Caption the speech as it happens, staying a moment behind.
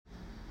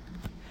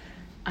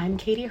I'm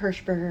Katie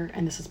Hirschberger,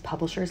 and this is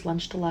Publisher's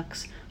Lunch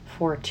Deluxe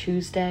for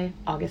Tuesday,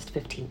 August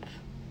 15th.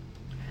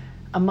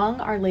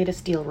 Among our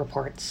latest deal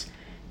reports,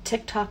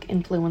 TikTok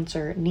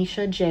influencer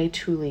Nisha J.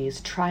 Tooley's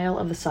Trial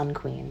of the Sun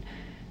Queen,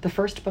 the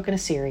first book in a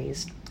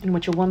series in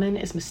which a woman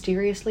is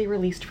mysteriously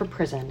released from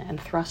prison and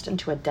thrust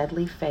into a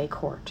deadly Fae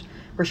court,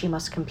 where she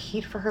must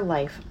compete for her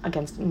life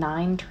against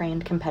 9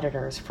 trained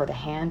competitors for the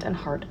hand and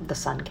heart of the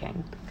Sun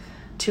King,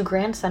 to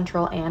Grand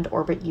Central and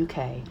Orbit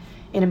UK,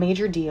 in a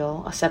major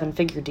deal, a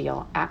 7-figure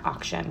deal, at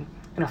auction,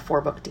 in a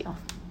 4-book deal.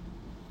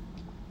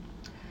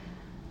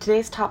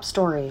 Today's top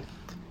story: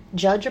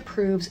 Judge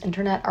approves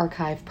Internet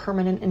Archive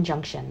permanent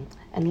injunction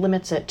and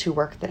limits it to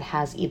work that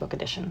has ebook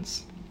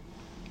editions.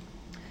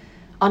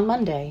 On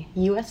Monday,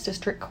 U.S.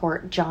 District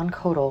Court John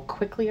Kodal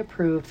quickly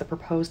approved the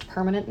proposed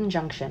permanent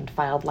injunction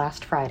filed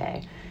last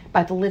Friday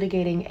by the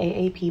litigating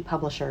AAP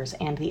publishers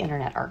and the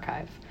Internet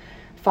Archive,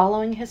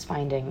 following his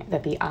finding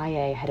that the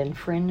IA had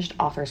infringed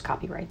authors'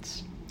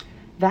 copyrights.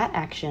 That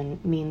action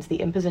means the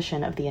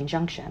imposition of the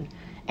injunction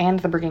and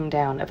the bringing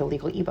down of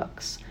illegal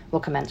ebooks will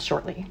commence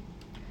shortly.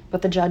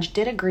 But the judge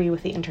did agree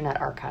with the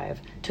Internet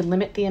Archive to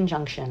limit the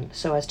injunction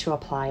so as to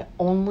apply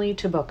only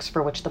to books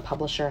for which the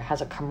publisher has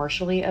a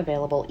commercially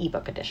available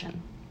ebook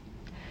edition.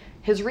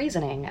 His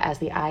reasoning, as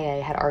the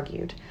IA had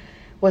argued,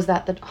 was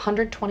that the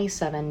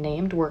 127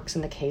 named works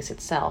in the case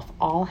itself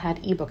all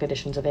had ebook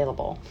editions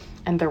available,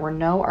 and there were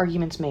no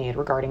arguments made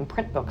regarding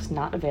print books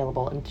not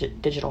available in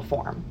digital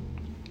form.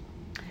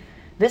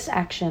 This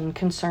action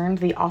concerned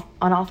the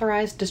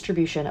unauthorized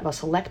distribution of a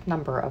select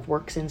number of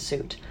works in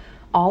suit,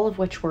 all of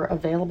which were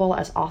available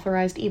as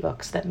authorized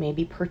ebooks that may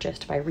be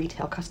purchased by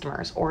retail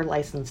customers or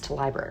licensed to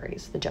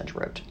libraries, the judge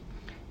wrote.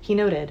 He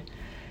noted,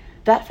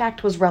 that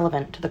fact was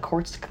relevant to the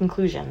court's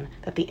conclusion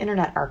that the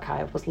Internet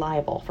Archive was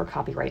liable for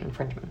copyright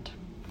infringement.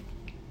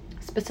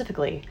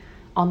 Specifically,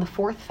 on the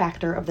 4th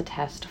factor of the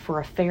test for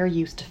a fair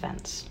use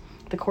defense,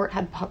 the court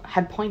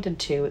had pointed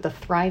to the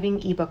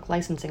thriving ebook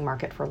licensing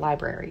market for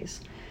libraries,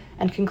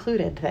 and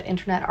concluded that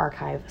Internet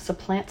Archive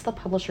supplants the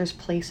publisher's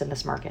place in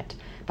this market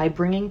by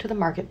bringing to the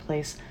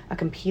marketplace a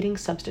competing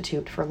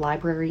substitute for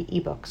library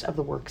ebooks of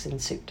the works in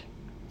suit.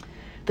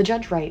 The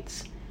judge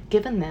writes,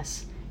 given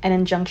this, an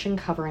injunction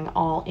covering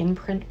all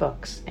in-print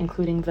books,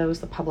 including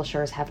those the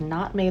publishers have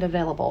not made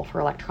available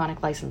for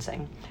electronic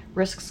licensing,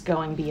 risks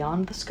going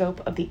beyond the scope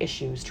of the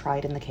issues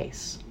tried in the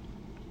case.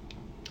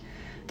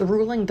 The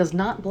ruling does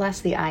not bless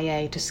the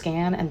IA to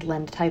scan and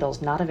lend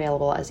titles not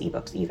available as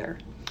ebooks either.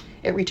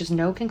 It reaches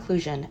no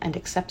conclusion and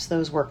accepts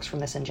those works from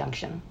this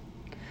injunction.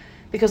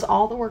 Because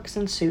all the works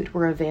in suit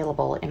were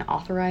available in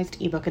authorized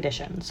ebook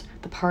editions,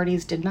 the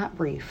parties did not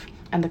brief,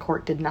 and the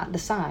court did not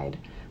decide,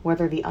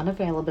 whether the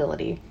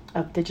unavailability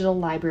of digital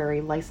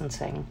library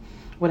licensing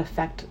would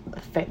affect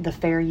the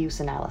fair use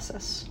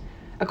analysis.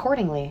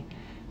 Accordingly,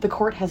 the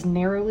court has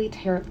narrowly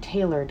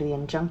tailored the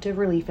injunctive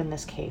relief in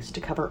this case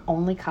to cover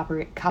only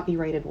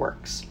copyrighted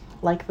works,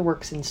 like the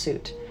works in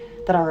suit,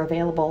 that are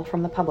available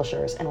from the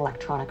publishers in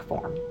electronic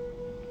form.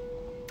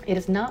 It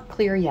is not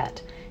clear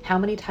yet how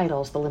many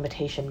titles the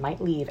limitation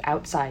might leave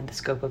outside the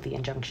scope of the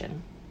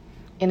injunction.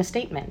 In a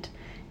statement,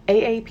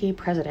 AAP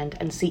President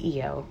and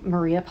CEO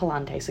Maria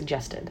Palante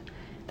suggested,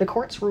 the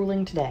court's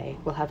ruling today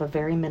will have a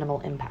very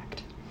minimal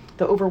impact.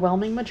 The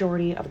overwhelming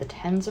majority of the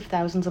tens of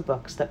thousands of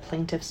books that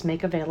plaintiffs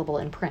make available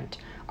in print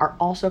are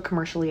also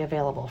commercially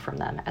available from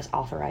them as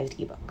authorized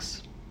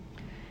ebooks.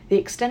 The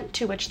extent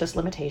to which this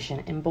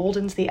limitation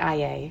emboldens the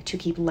IA to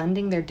keep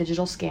lending their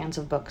digital scans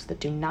of books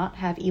that do not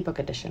have ebook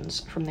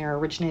editions from their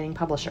originating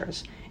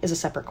publishers is a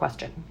separate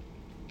question.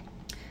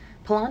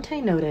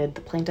 Palante noted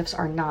the plaintiffs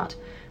are not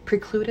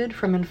precluded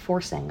from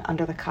enforcing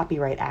under the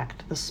Copyright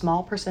Act the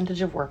small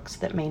percentage of works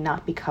that may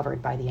not be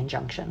covered by the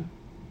injunction.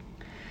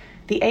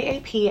 The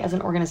AAP as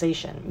an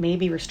organization may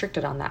be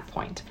restricted on that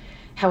point.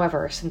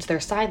 However, since their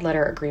side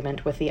letter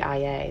agreement with the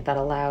IA that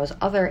allows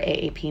other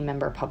AAP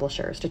member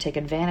publishers to take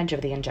advantage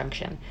of the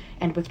injunction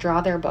and withdraw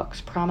their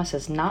books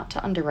promises not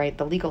to underwrite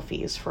the legal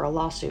fees for a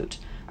lawsuit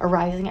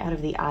arising out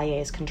of the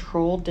IA's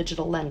controlled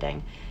digital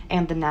lending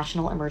and the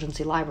National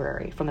Emergency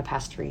Library from the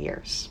past 3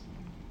 years.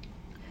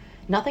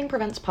 Nothing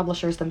prevents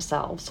publishers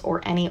themselves,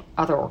 or any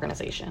other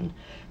organization,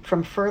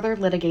 from further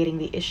litigating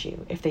the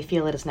issue if they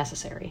feel it is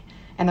necessary,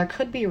 and there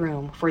could be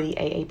room for the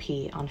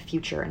AAP on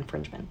future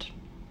infringement,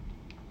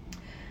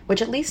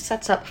 which at least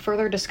sets up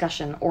further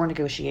discussion or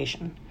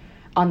negotiation.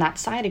 On that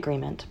side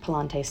agreement,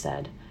 Palante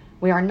said,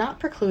 we are not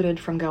precluded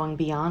from going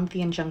beyond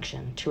the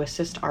injunction to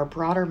assist our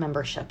broader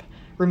membership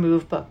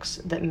remove books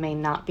that may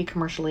not be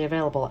commercially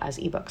available as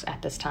ebooks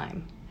at this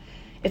time.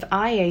 If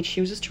IA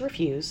chooses to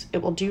refuse,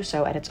 it will do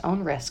so at its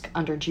own risk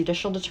under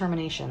judicial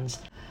determinations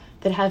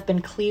that have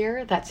been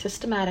clear that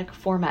systematic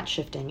format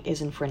shifting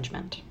is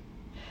infringement.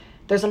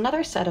 There's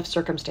another set of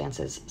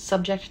circumstances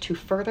subject to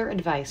further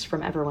advice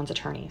from everyone's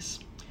attorneys.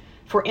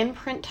 For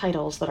in-print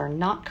titles that are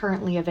not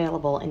currently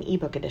available in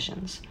ebook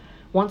editions,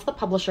 once the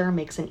publisher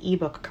makes an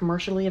ebook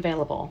commercially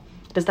available,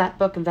 does that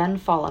book then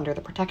fall under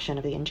the protection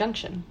of the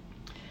injunction?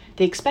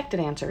 The expected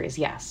answer is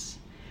yes.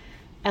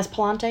 As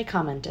Palante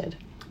commented,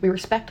 We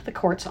respect the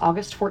court's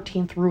August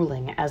 14th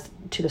ruling as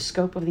to the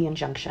scope of the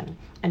injunction,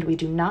 and we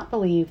do not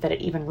believe that it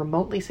even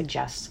remotely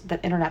suggests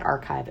that Internet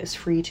Archive is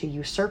free to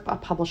usurp a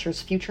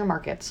publisher's future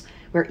markets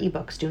where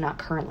ebooks do not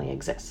currently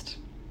exist.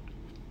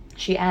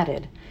 She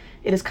added,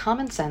 "It is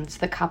common sense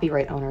that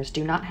copyright owners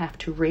do not have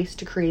to race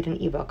to create an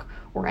ebook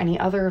or any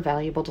other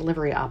valuable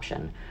delivery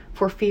option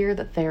for fear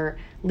that their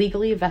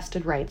legally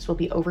vested rights will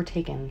be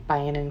overtaken by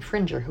an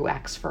infringer who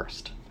acts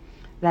first.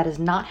 That is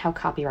not how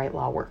copyright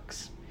law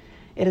works.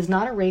 It is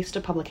not a race to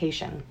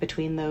publication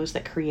between those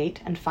that create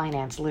and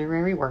finance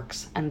literary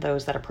works and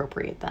those that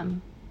appropriate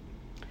them."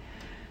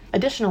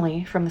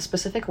 Additionally, from the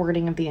specific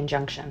wording of the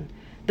injunction,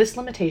 this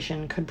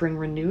limitation could bring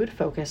renewed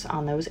focus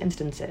on those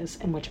instances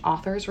in which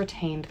authors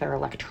retained their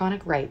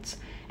electronic rights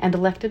and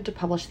elected to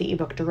publish the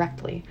ebook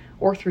directly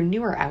or through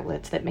newer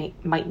outlets that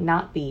might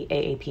not be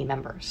AAP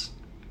members.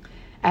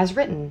 As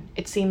written,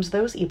 it seems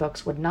those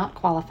ebooks would not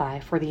qualify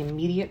for the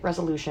immediate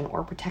resolution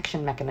or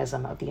protection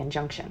mechanism of the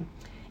injunction,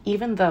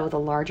 even though the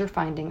larger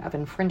finding of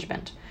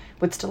infringement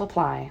would still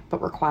apply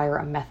but require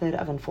a method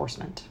of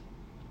enforcement.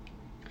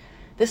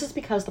 This is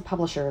because the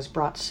publishers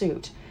brought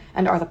suit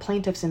and are the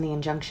plaintiffs in the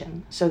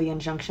injunction, so the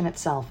injunction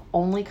itself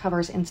only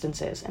covers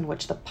instances in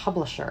which the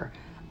publisher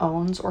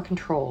owns or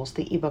controls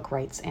the ebook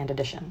rights and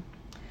edition.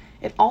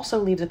 It also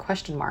leaves a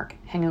question mark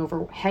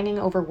hanging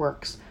over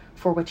works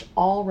for which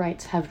all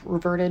rights have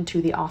reverted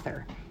to the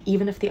author,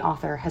 even if the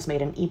author has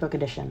made an ebook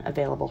edition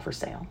available for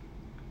sale.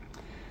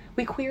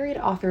 We queried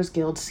Authors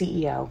Guild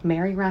CEO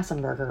Mary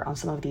Rassenberger on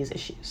some of these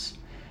issues.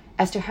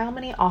 As to how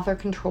many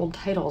author-controlled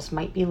titles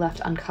might be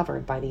left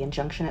uncovered by the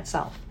injunction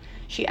itself,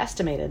 she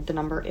estimated the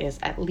number is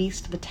at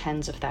least the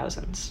tens of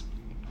thousands.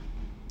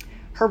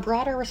 Her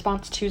broader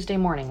response Tuesday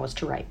morning was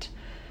to write,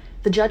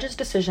 "The judge's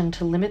decision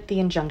to limit the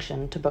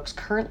injunction to books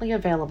currently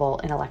available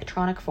in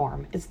electronic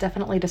form is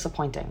definitely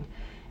disappointing,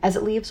 as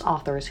it leaves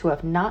authors who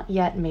have not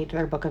yet made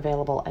their book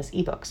available as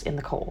ebooks in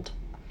the cold.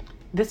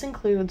 This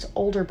includes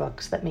older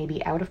books that may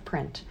be out of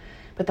print,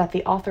 but that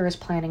the author is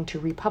planning to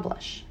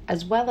republish,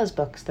 as well as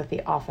books that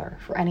the author,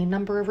 for any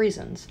number of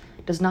reasons,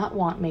 does not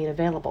want made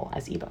available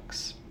as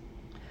ebooks."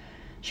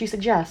 She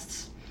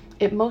suggests,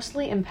 "It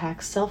mostly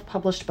impacts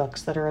self-published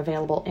books that are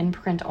available in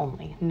print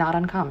only, not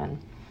uncommon,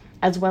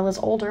 as well as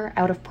older,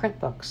 out-of-print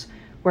books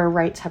where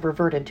rights have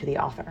reverted to the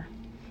author.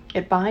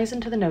 It buys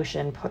into the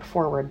notion put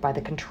forward by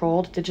the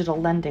controlled digital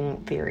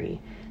lending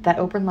theory that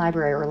Open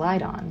Library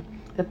relied on,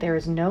 that there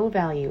is no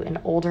value in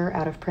older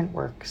out-of-print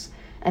works,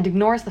 and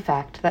ignores the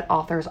fact that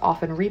authors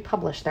often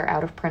republish their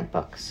out-of-print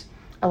books,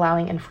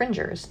 allowing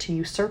infringers to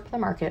usurp the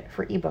market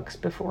for ebooks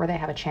before they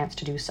have a chance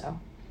to do so."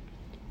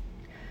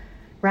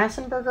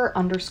 Rassenberger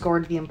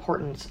underscored the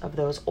importance of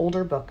those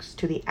older books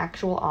to the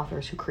actual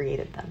authors who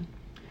created them.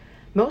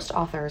 Most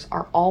authors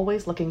are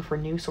always looking for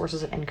new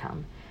sources of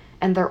income,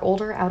 and their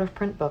older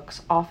out-of-print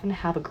books often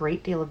have a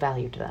great deal of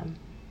value to them.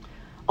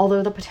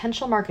 Although the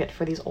potential market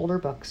for these older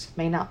books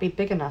may not be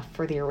big enough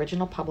for the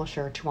original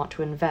publisher to want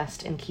to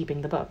invest in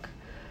keeping the book,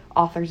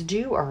 authors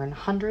do earn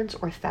hundreds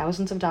or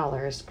thousands of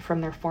dollars from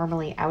their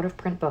formerly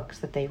out-of-print books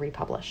that they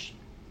republish.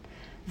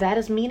 That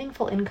is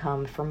meaningful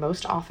income for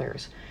most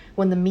authors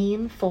when the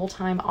mean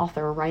full-time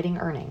author writing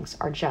earnings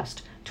are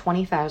just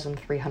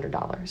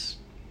 $20,300.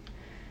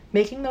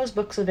 Making those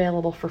books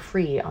available for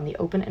free on the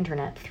open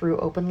internet through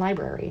Open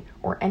Library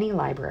or any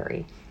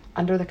library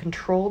under the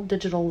controlled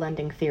digital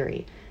lending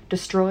theory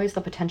destroys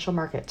the potential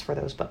markets for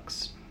those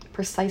books,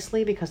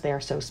 precisely because they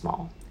are so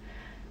small.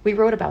 We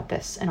wrote about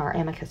this in our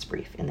amicus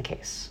brief in the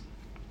case.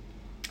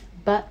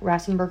 But,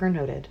 Rassenberger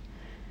noted,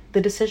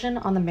 the decision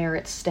on the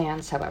merits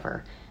stands,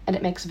 however, and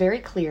it makes very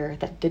clear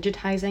that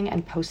digitizing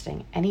and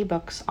posting any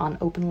books on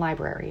Open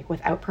Library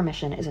without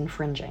permission is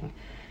infringing,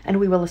 and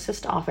we will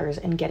assist authors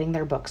in getting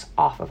their books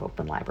off of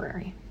Open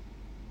Library.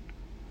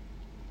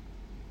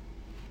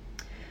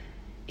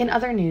 In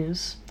other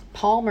news,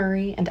 Paul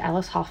Murray and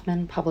Alice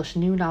Hoffman published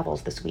new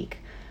novels this week,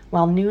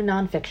 while new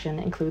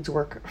nonfiction includes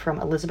work from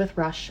Elizabeth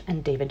Rush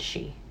and David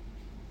Shee.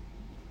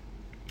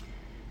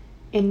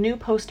 In new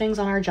postings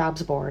on our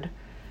jobs board,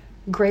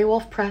 Grey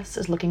Wolf Press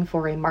is looking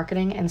for a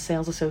marketing and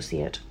sales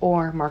associate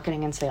or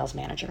marketing and sales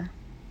manager.